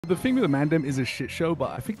The thing with the Mandem is a shit show, but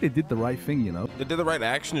I think they did the right thing, you know? They did the right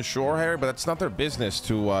action, sure, Harry, but that's not their business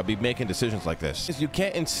to be making decisions like this. You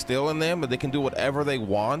can't instill in them that they can do whatever they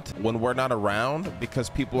want when we're not around because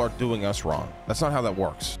people are doing us wrong. That's not how that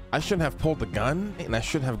works. I shouldn't have pulled the gun, and I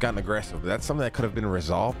shouldn't have gotten aggressive. That's something that could have been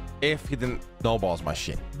resolved if he didn't snowballs my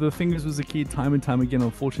shit. The thing is, with Zaceed, time and time again,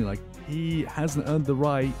 unfortunately, like, he hasn't earned the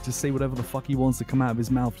right to say whatever the fuck he wants to come out of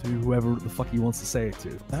his mouth to whoever the fuck he wants to say it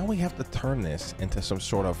to. Now we have to turn this into some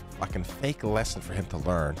sort of fucking fake lesson for him to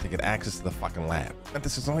learn to get access to the fucking lab. And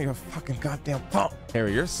this is only a fucking goddamn pump.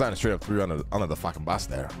 Harry, your son straight up threw you under the fucking bus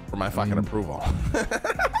there for my fucking approval.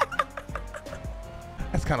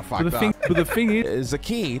 That's kind of fucked up. But the thing is,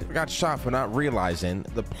 Zaceed got shot for not realizing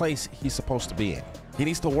the place he's supposed to be in. He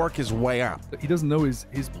needs to work his way up. He doesn't know his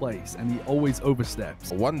place, and he always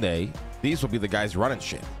oversteps. One day, these will be the guys running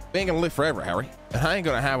shit. They ain't gonna live forever, Harry. And I ain't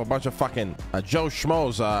gonna have a bunch of fucking Joe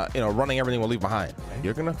Schmoes, running everything we'll leave behind.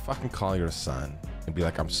 You're gonna fucking call your son and be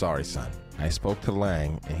like, I'm sorry, son. I spoke to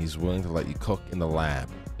Lang, and he's willing to let you cook in the lab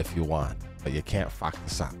if you want, but you can't fuck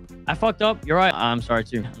this up. I fucked up. You're right. I'm sorry,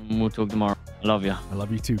 too. We'll talk tomorrow. I love you. I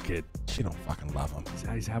love you too, kid. She don't fucking love him.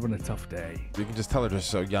 He's having a tough day. We can just tell her they're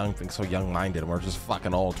so young, think so young-minded, and we're just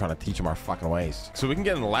fucking old trying to teach him our fucking ways. So we can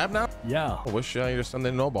get in the lab now? Yeah. I wish your son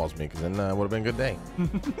didn't no-balls me, because then it would have been a good day.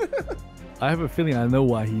 I have a feeling I know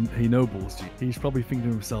why he no-balls you. He's probably thinking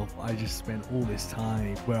to himself, I just spent all this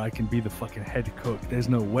time where I can be the fucking head cook. There's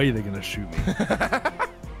no way they're gonna shoot me.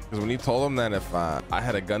 Because when you told him that if I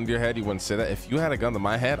had a gun to your head, you wouldn't say that. If you had a gun to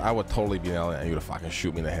my head, I would totally be yelling at you to fucking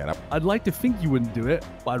shoot me in the head. I'd like to think you wouldn't do it,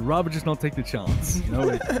 but I'd rather just not take the chance. You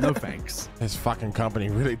know, no thanks. His fucking company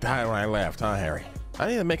really died when I left, huh, Harry? I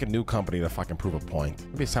need to make a new company to fucking prove a point.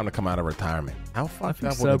 Maybe it's time to come out of retirement. How fucked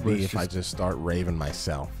up would it be if I just start raving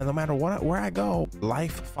myself? And no matter where I go,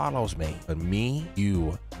 life follows me. But me,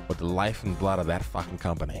 you, with the life and blood of that fucking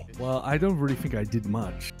company. Well, I don't really think I did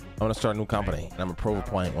much. I'm gonna start a new company, and I'm gonna prove a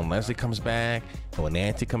point. When Leslie comes back, and when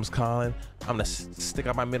Nancy comes calling, I'm gonna stick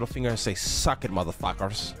out my middle finger and say, suck it,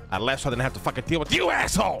 motherfuckers. I left so I didn't have to fucking deal with you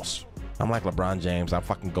assholes. I'm like LeBron James. I'm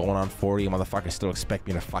fucking going on 40. Motherfuckers still expect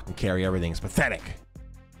me to fucking carry everything. It's pathetic.